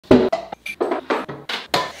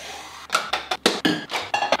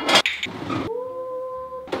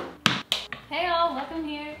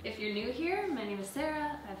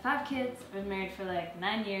have 5 kids, I've been married for like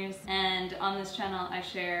 9 years, and on this channel I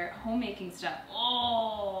share homemaking stuff.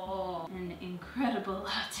 Oh, an incredible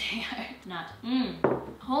latte art. Not.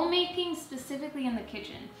 Homemaking specifically in the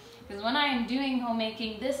kitchen. Because when I am doing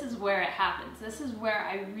homemaking, this is where it happens. This is where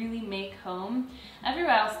I really make home.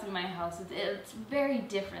 Everywhere else through my house, it's very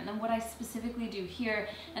different than what I specifically do here.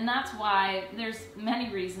 And that's why there's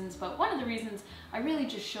many reasons, but one of the reasons I really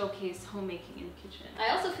just showcase homemaking in the kitchen.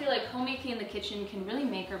 I also feel like homemaking in the kitchen can really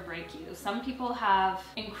make or break you. Some people have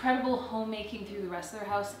incredible homemaking through the rest of their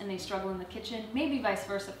house and they struggle in the kitchen, maybe vice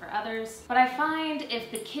versa for others. But I find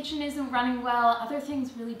if the kitchen isn't running well, other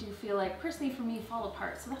things really do feel like, personally for me, fall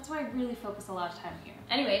apart. So that's why I really focus a lot of time here.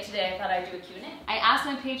 Anyway, today I thought I'd do a Q&A. I asked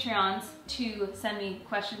my Patreons to send me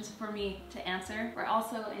questions for me to answer. We're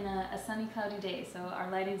also in a sunny, cloudy day, so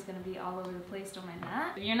our lighting's gonna be all over the place, don't mind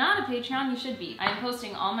that. If you're not a Patreon, you should be. I'm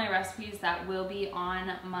posting all my recipes that will be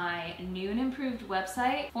on my new and improved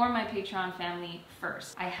website for my Patreon family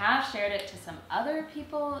first. I have shared it to some other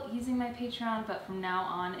people using my Patreon, but from now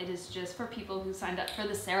on, it is just for people who signed up for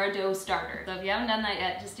the Sourdough Starter. So if you haven't done that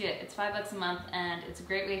yet, just do it. It's $5 a month, and it's a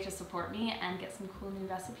great way to support me and get some cool new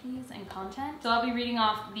recipes and content. So I'll be reading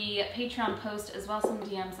off the Patreon post as well as some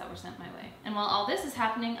DMs that were sent my way. And while all this is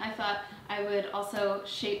happening, I thought I would also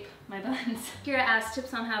shape my buns. Kira asks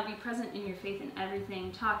tips on how to be present in your faith in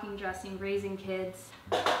everything, talking, dressing, raising kids.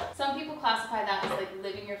 Some people classify that as like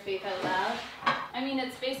living your faith out loud. I mean,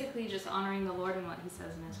 it's basically just honoring the Lord and what he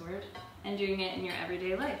says in his word and doing it in your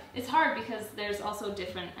everyday life. It's hard because there's also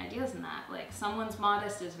different ideas in that. Like someone's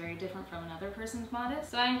modest is very different from another person's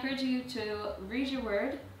modest. So I encourage you to read your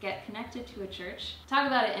word, get connected to a church, talk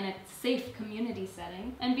about it in a safe community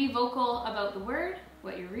setting, and be vocal about the word,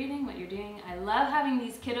 what you're reading, what you're doing. I love having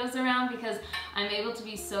these kiddos around because I'm able to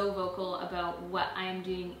be so vocal about what I am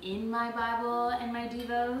doing in my Bible and my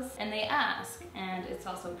devos, and they ask. And it's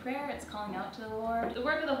also prayer, it's calling out to the Lord. The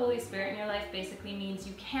work of the Holy Spirit in your life basically means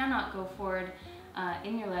you cannot go forward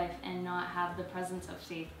in your life and not have the presence of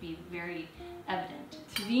faith be very evident.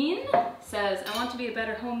 Tveen says, I want to be a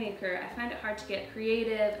better homemaker. I find it hard to get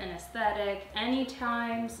creative and aesthetic.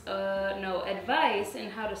 No advice in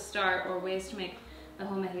how to start or ways to make the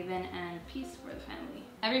home a haven and peace for the family.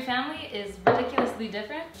 Every family is ridiculously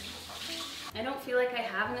different. I don't feel like I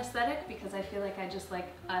have an aesthetic because I feel like I just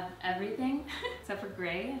like everything except for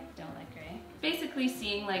gray. Don't like gray. Basically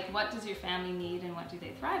seeing like what does your family need and what do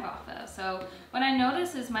they thrive off of. So what I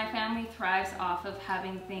notice is my family thrives off of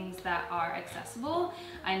having things that are accessible.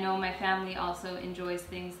 I know my family also enjoys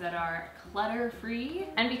things that are clutter-free.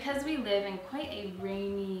 And because we live in quite a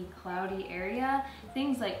rainy, cloudy area,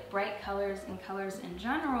 things like bright colors and colors in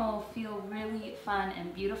general feel really fun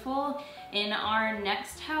and beautiful. In our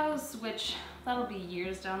next house, which that'll be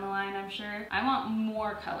years down the line, I'm sure, I want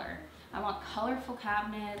more color. I want colorful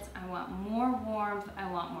cabinets, I want more warmth,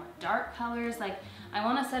 I want more dark colors, like I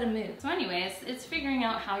want to set a mood. So anyways, it's figuring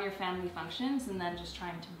out how your family functions and then just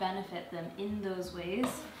trying to benefit them in those ways.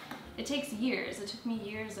 It takes years. It took me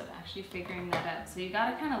years of actually figuring that out. So you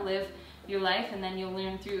gotta kind of live your life and then you'll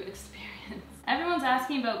learn through experience. Everyone's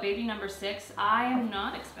asking about baby number 6. I am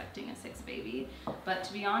not expecting a 6th baby, but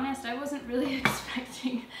to be honest, I wasn't really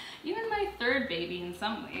expecting even my 3rd baby in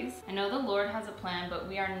some ways. I know the Lord has a plan, but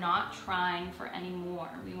we are not trying for any more.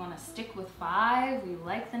 We want to stick with 5. We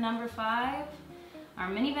like the number 5. Our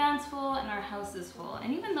minivan's full and our house is full.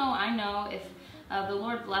 And even though I know if the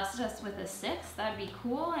Lord blessed us with a 6th, that'd be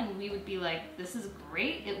cool, and we would be like, this is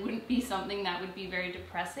great. It wouldn't be something that would be very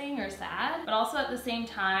depressing or sad. But also at the same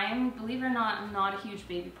time, believe it or not, I'm not a huge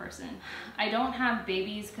baby person. I don't have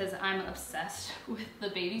babies because I'm obsessed with the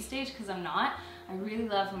baby stage, because I'm not. I really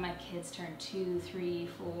love when my kids turn 2, 3,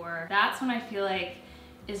 4. That's when I feel like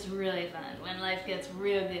is really fun, when life gets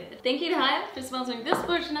real good. Thank you to Haya for sponsoring this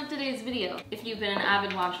portion of today's video. If you've been an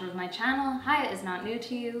avid watcher of my channel, Haya is not new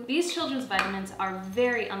to you. These children's vitamins are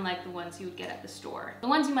very unlike the ones you would get at the store. The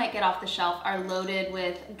ones you might get off the shelf are loaded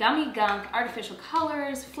with gummy gunk, artificial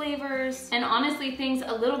colors, flavors, and honestly things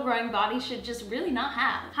a little growing body should just really not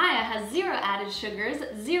have. Haya has 0 added sugars,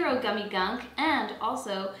 0 gummy gunk, and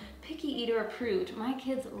also picky eater approved. My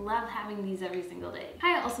kids love having these every single day.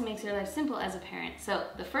 Haya also makes your life simple as a parent. So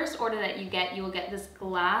the first order that you will get this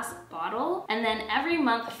glass bottle, and then every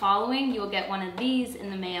month following, you will get one of these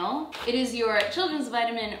in the mail. It is your children's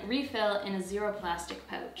vitamin refill in a 0 plastic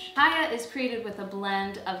pouch. Haya is created with a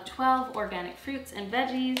blend of 12 organic fruits and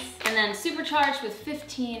veggies, and then supercharged with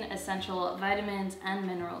 15 essential vitamins and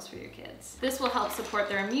minerals for your kids. This will help support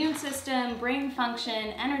their immune system, brain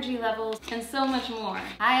function, energy levels, and so much more.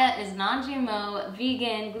 Haya is non-GMO,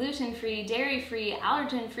 vegan, gluten-free, dairy-free,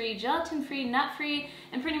 allergen-free, gelatin-free, nut-free,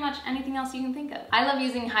 and pretty much anything else you can think of. I love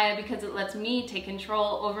using Hiya because it lets me take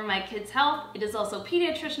control over my kids' health. It is also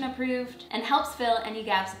pediatrician approved and helps fill any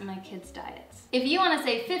gaps in my kids' diets. If you want to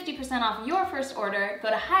save 50% off your first order, go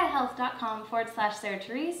to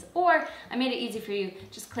hiyahealth.com/SarahTherese, or I made it easy for you.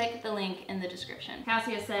 Just click the link in the description.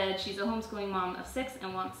 Cassia said she's a homeschooling mom of 6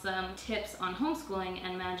 and wants some tips on homeschooling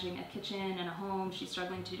and managing a kitchen and a home. She's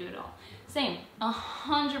struggling to do it all. Same,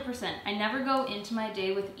 100%. I never go into my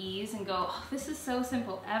day with ease and go, oh, this is so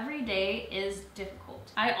simple. Every day is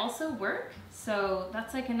difficult. I also work, so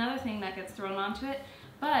that's like another thing that gets thrown onto it.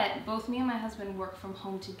 But both me and my husband work from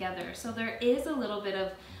home together, so there is a little bit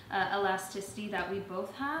of elasticity that we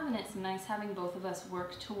both have, and it's nice having both of us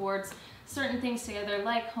work towards certain things together,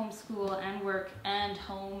 like homeschool and work and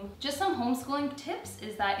home. Just some homeschooling tips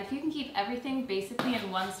is that if you can keep everything basically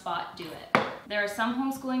in one spot, do it. There are some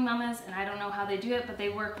homeschooling mamas, and I don't know how they do it, but they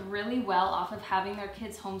work really well off of having their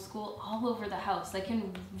kids homeschool all over the house, like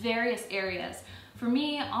in various areas. For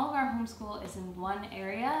me, all of our homeschool is in one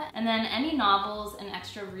area, and then any novels and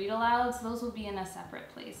extra read alouds, those will be in a separate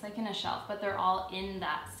place, like in a shelf, but they're all in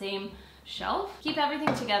that same shelf. Keep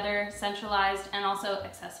everything together, centralized, and also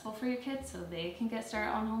accessible for your kids so they can get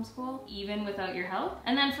started on homeschool even without your help.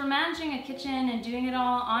 And then for managing a kitchen and doing it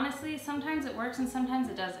all, honestly, sometimes it works and sometimes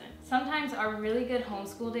it doesn't. Sometimes our really good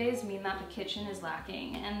homeschool days mean that the kitchen is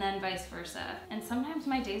lacking, and then vice versa. And sometimes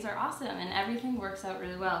my days are awesome and everything works out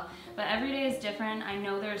really well. But every day is different. I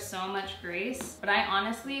know there's so much grace, but I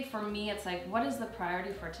honestly, for me, it's like, what is the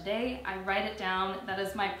priority for today? I write it down. That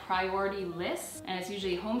is my priority list, and it's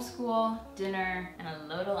usually homeschool, dinner, and a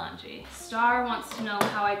load of laundry. Star wants to know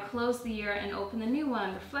how I close the year and open the new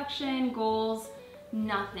one. Reflection, goals.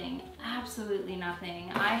 Nothing, absolutely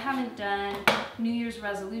nothing. I haven't done New Year's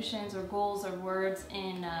resolutions or goals or words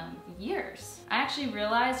in years. I actually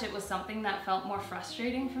realized it was something that felt more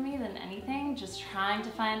frustrating for me than anything, just trying to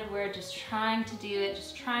find a word, just trying to do it,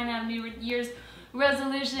 just trying to have New Year's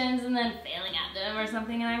resolutions and then failing at them or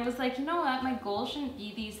something. And I was like, you know what, my goal shouldn't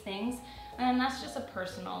be these things, and that's just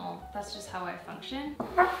that's just how I function.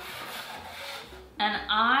 And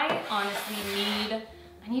I honestly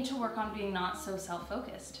I need to work on being not so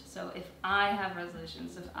self-focused. So if I have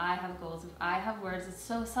resolutions, if I have goals, if I have words, it's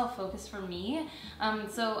so self-focused for me.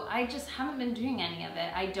 So I just haven't been doing any of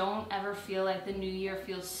it. I don't ever feel like the new year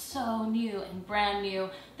feels so new and brand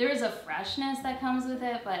new. There is a freshness that comes with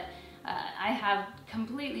it, but I have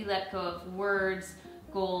completely let go of words,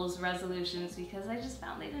 goals, resolutions, because I just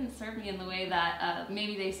found they didn't serve me in the way that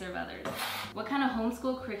maybe they serve others. What kind of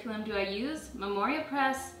homeschool curriculum do I use? Memoria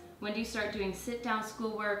Press. When do you start doing sit-down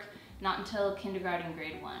schoolwork? Not until kindergarten,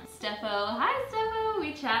 grade 1. Steffo, hi Steffo,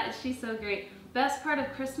 we chat, she's so great. Best part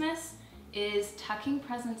of Christmas is tucking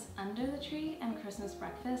presents under the tree and Christmas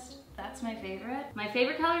breakfast. That's my favorite. My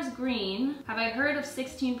favorite color is green. Have I heard of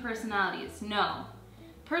 16 personalities? No.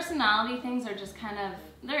 Personality things are just kind of,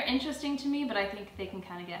 they're interesting to me, but I think they can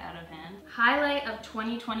kind of get out of hand. Highlight of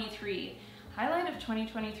 2023. Highlight of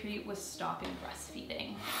 2023 was stopping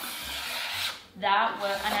breastfeeding. That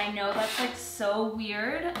was, and I know that's like so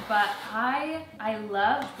weird, but I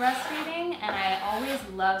loved breastfeeding and I always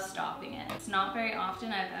love stopping it. It's not very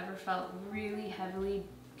often I've ever felt really heavily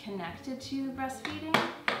connected to breastfeeding.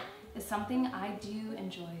 It's something I do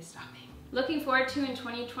enjoy stopping. Looking forward to in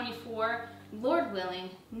 2024, Lord willing,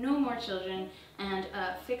 no more children, and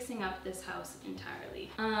fixing up this house entirely.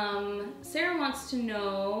 Sarah wants to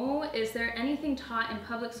know, is there anything taught in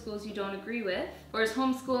public schools you don't agree with? Or is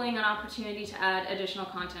homeschooling an opportunity to add additional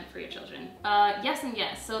content for your children? Yes and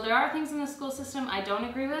yes. So there are things in the school system I don't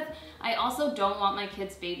agree with. I also don't want my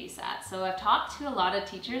kids babysat. So I've talked to a lot of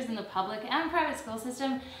teachers in the public and private school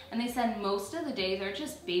system, and they said most of the day they're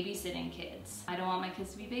just babysitting kids. I don't want my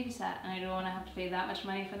kids to be babysat, and I don't want to have to pay that much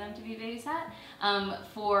money for them to be babysat.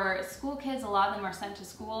 For school kids, a lot of them are sent to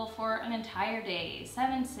school for an entire day,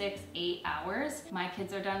 7, 6, 8 hours. My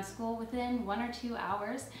kids are done school within 1 or 2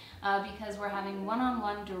 hours because we're having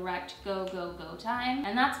one-on-one direct go, go, go time.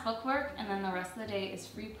 And that's book work, and then the rest of the day is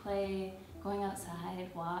free play, going outside,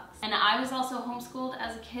 walks. And I was also homeschooled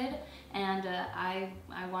as a kid, and I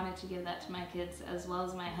wanted to give that to my kids as well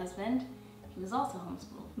as my husband. He was also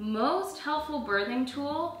homeschooled. Most helpful birthing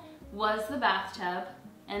tool was the bathtub,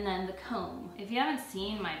 and then the comb. If you haven't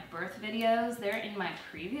seen my birth videos, they're in my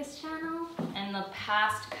previous channel. And the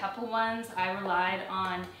past couple ones, I relied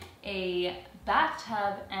on a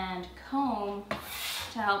bathtub and comb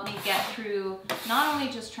to help me get through not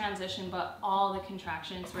only just transition, but all the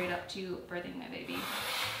contractions right up to birthing my baby.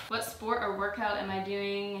 What sport or workout am I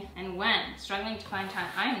doing and when? Struggling to find time.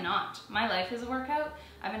 I am not. My life is a workout.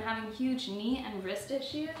 I've been having huge knee and wrist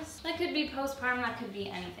issues. That could be postpartum, that could be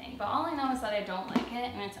anything. But all I know is that I don't like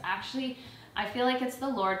it, and it's actually, I feel like it's the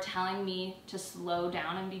Lord telling me to slow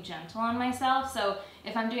down and be gentle on myself. So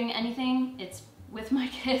if I'm doing anything, it's with my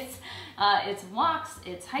kids. It's walks,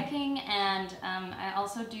 it's hiking, and I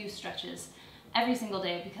also do stretches every single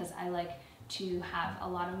day because I like to have a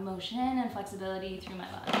lot of motion and flexibility through my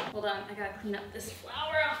body. Hold on, I gotta clean up this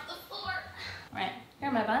flour off the floor. All right, here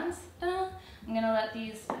are my buns. Ta-da. I'm gonna let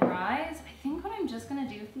these rise. I think what I'm just gonna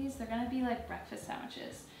do with these, they're gonna be like breakfast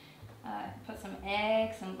sandwiches. Put some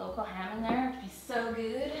eggs, some local ham in there. It'd be so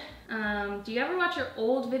good. Do you ever watch your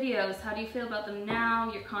old videos? How do you feel about them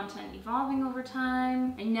now? Your content evolving over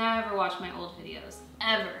time? I never watch my old videos,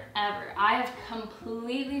 ever, ever. I have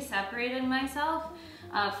completely separated myself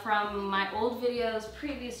from my old videos,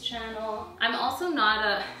 previous channel. I'm also not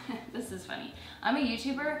a, this is funny, I'm a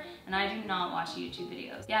YouTuber and I do not watch YouTube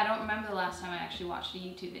videos. Yeah, I don't remember the last time I actually watched a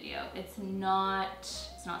YouTube video. It's not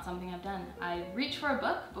something I've done. I reach for a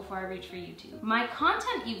book before I reach for YouTube. My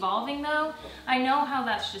content evolving though, I know how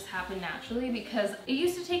that's just happened naturally because it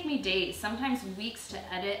used to take me days, sometimes weeks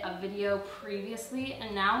to edit a video previously,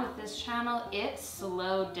 and now with this channel, it's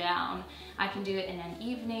slowed down. I can do it in an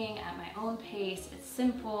evening at my own pace. It's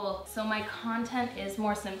simple. So my content is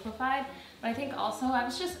more simplified, but I think also I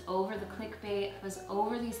was just over the clickbait. I was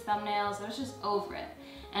over these thumbnails. I was just over it.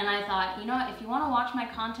 And I thought, you know what, if you want to watch my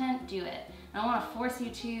content, do it. I don't want to force you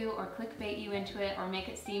to or clickbait you into it or make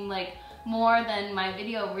it seem like more than my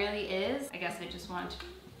video really is. I guess I just wanted to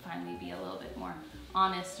finally be a little bit more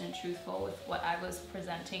honest and truthful with what I was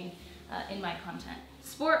presenting in my content.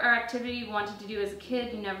 Sport or activity you wanted to do as a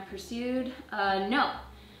kid, you never pursued? No.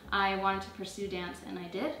 I wanted to pursue dance and I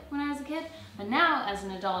did when I was a kid, but now as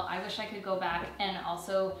an adult, I wish I could go back and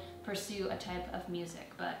also pursue a type of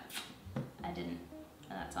music, but I didn't.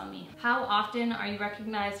 That's on me. How often are you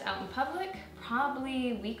recognized out in public?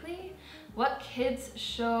 Probably weekly. What kids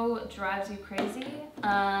show drives you crazy?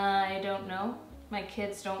 I don't know. My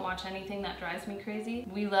kids don't watch anything that drives me crazy.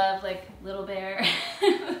 We love like Little Bear,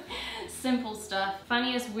 simple stuff.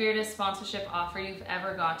 Funniest, weirdest sponsorship offer you've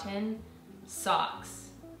ever gotten? Socks.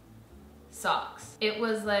 Socks. It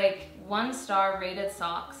was like 1-star rated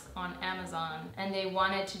socks on Amazon, and they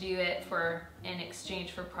wanted to do it in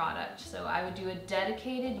exchange for product. So I would do a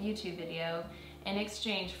dedicated YouTube video in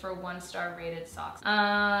exchange for 1-star rated socks.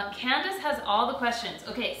 Candace has all the questions.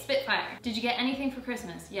 Okay, Spitfire. Did you get anything for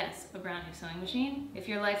Christmas? Yes, a brand new sewing machine. If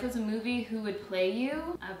your life was a movie, who would play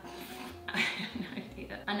you? I have no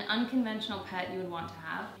idea. An unconventional pet you would want to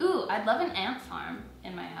have? Ooh, I'd love an ant farm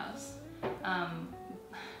in my house.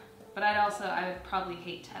 But I would probably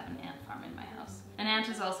hate to have an ant farm in my house. An ant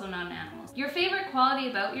is also not an animal. Your favorite quality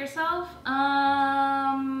about yourself?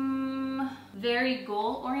 Very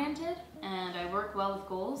goal-oriented, and I work well with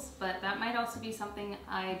goals, but that might also be something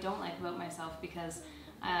I don't like about myself because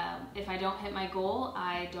if I don't hit my goal,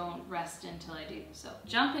 I don't rest until I do. So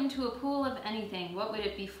jump into a pool of anything. What would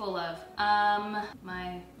it be full of?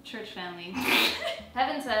 My church family.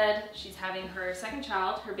 Heaven said she's having her second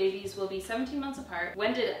child. Her babies will be 17 months apart.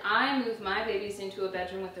 When did I move my babies into a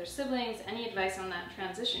bedroom with their siblings? Any advice on that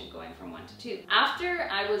transition going from 1 to 2? After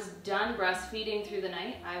I was done breastfeeding through the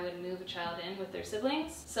night, I would move a child in with their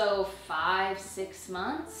siblings. So 5-6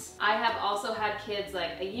 months. I have also had kids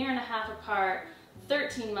like 1.5 years apart,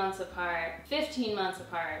 13 months apart, 15 months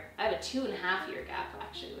apart. I have a 2.5-year gap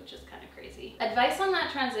actually, which is kind of crazy. Advice on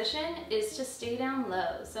that transition is to stay down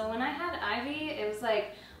low. So when I had Ivy, it was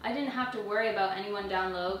like, I didn't have to worry about anyone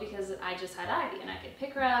down low because I just had Ivy and I could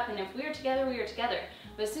pick her up, and if we were together, we were together.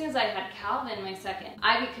 But as soon as I had Calvin, my second,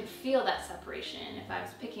 Ivy could feel that separation if I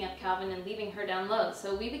was picking up Calvin and leaving her down low.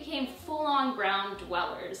 So we became full-on ground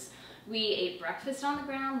dwellers. We ate breakfast on the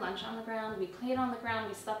ground, lunch on the ground, we played on the ground,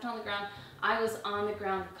 we slept on the ground. I was on the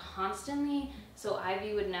ground constantly, so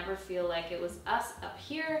Ivy would never feel like it was us up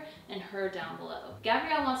here and her down below.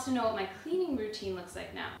 Gabrielle wants to know what my cleaning routine looks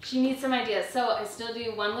like now. She needs some ideas. So I still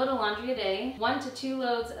do 1 load of laundry a day, 1 to 2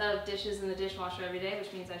 loads of dishes in the dishwasher every day,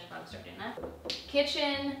 which means I should probably start doing that.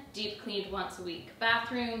 Kitchen, deep cleaned once a week.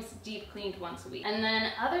 Bathrooms, deep cleaned once a week. And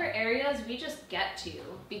then other areas we just get to.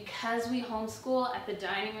 Because we homeschool at the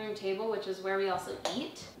dining room table, which is where we also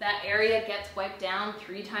eat, that area gets wiped down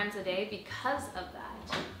 3 times a day because of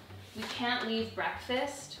that. We can't leave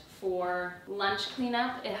breakfast for lunch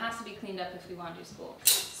cleanup. It has to be cleaned up if we want to do school.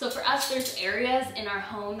 So for us, there's areas in our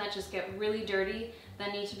home that just get really dirty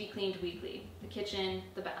that need to be cleaned weekly. The kitchen,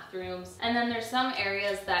 the bathrooms. And then there's some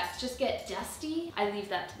areas that just get dusty. I leave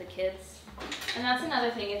that to the kids. And that's another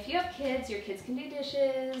thing. If you have kids, your kids can do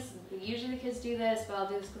dishes. Usually the kids do this, but I'll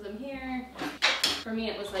do this because I'm here. For me,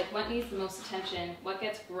 it was like, what needs the most attention? What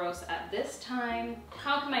gets gross at this time?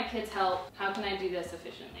 How can my kids help? How can I do this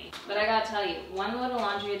efficiently? But I gotta tell you, one load of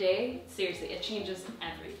laundry a day, seriously, it changes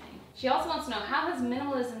everything. She also wants to know, how has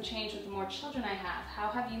minimalism changed with the more children I have? How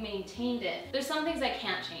have you maintained it? There's some things I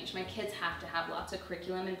can't change. My kids have to have lots of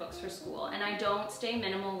curriculum and books for school, and I don't stay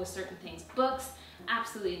minimal with certain things. Books,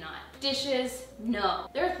 absolutely not. Dishes, no.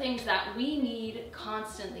 There are things that we need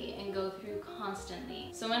constantly and go through constantly.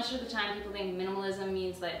 So much of the time people think minimalism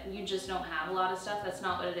means that you just don't have a lot of stuff. That's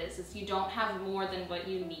not what it is. It's you don't have more than what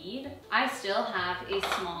you need. I still have a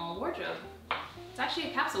small wardrobe. It's actually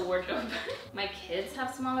a capsule wardrobe. My kids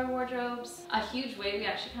have smaller wardrobes. A huge way we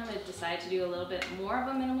actually kind of decided to do a little bit more of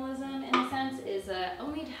a minimalism in a sense is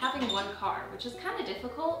only having one car, which is kind of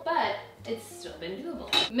difficult, but it's still been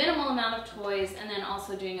doable. Minimal amount of toys, and then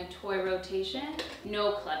also doing a toy rotation.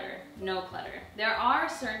 No clutter, no clutter. There are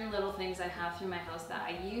certain little things I have through my house that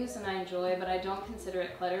I use and I enjoy, but I don't consider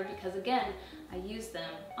it clutter because again, I use them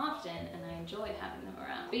often and I enjoy having them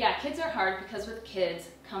around. But yeah, kids are hard because with kids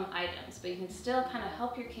come items, but you can still kind of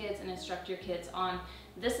help your kids and instruct your kids on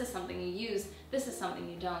this is something you use, this is something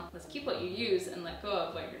you don't. Let's keep what you use and let go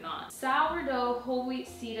of what you're not. Sourdough whole wheat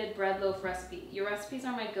seeded bread loaf recipe. Your recipes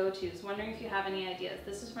are my go-tos. Wondering if you have any ideas.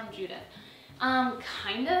 This is from Judith.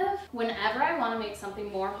 Kind of. Whenever I want to make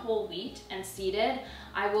something more whole wheat and seeded,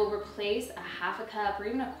 I will replace a half a cup or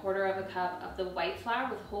even a quarter of a cup of the white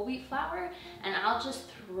flour with whole wheat flour, and I'll just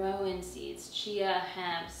throw in seeds. Chia,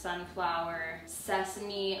 hemp, sunflower,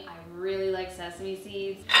 sesame. I really like sesame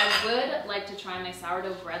seeds. I would like to try my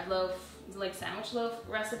sourdough bread loaf, like sandwich loaf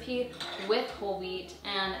recipe with whole wheat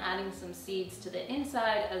and adding some seeds to the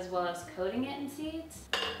inside as well as coating it in seeds.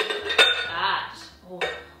 Gosh, oh.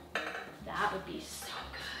 That would be so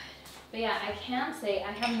good. But yeah, I can say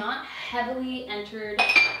I have not heavily entered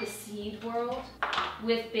the seed world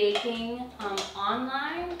with baking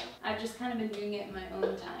online. I've just kind of been doing it in my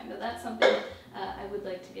own time, but that's something I would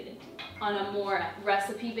like to get into on a more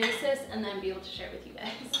recipe basis and then be able to share with you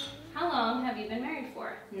guys. How long have you been married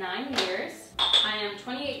for? 9 years. I am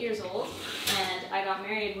 28 years old and I got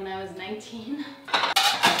married when I was 19.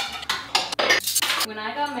 When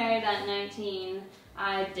I got married at 19,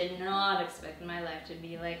 I did not expect my life to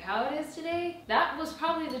be like how it is today. That was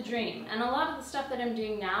probably the dream. And a lot of the stuff that I'm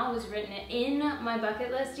doing now was written in my bucket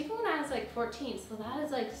list, even when I was like 14. So that is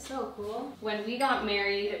like so cool. When we got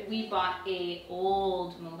married, we bought a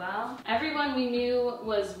old mobile. Everyone we knew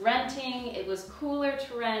was renting. It was cooler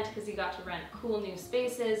to rent because you got to rent cool new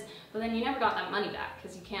spaces, but then you never got that money back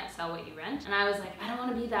because you can't sell what you rent. And I was like, I don't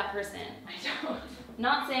want to be that person. I don't.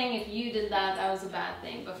 Not saying if you did that, that was a bad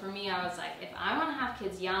thing, but for me, I was like, if I want to have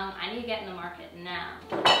kids young, I need to get in the market now.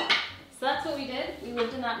 So that's what we did. We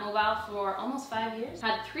lived in that mobile for almost 5 years.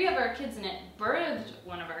 Had 3 of our kids in it, birthed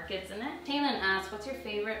one of our kids in it. Taylin asked, what's your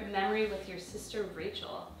favorite memory with your sister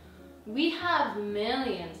Rachel? We have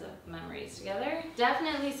millions of memories together.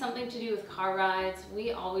 Definitely something to do with car rides.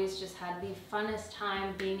 We always just had the funnest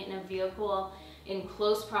time being in a vehicle in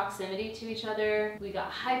close proximity to each other. We got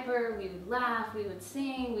hyper, we would laugh, we would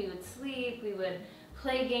sing, we would sleep, we would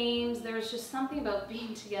play games. There was just something about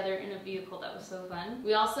being together in a vehicle that was so fun.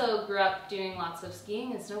 We also grew up doing lots of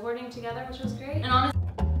skiing and snowboarding together, which was great. And honestly,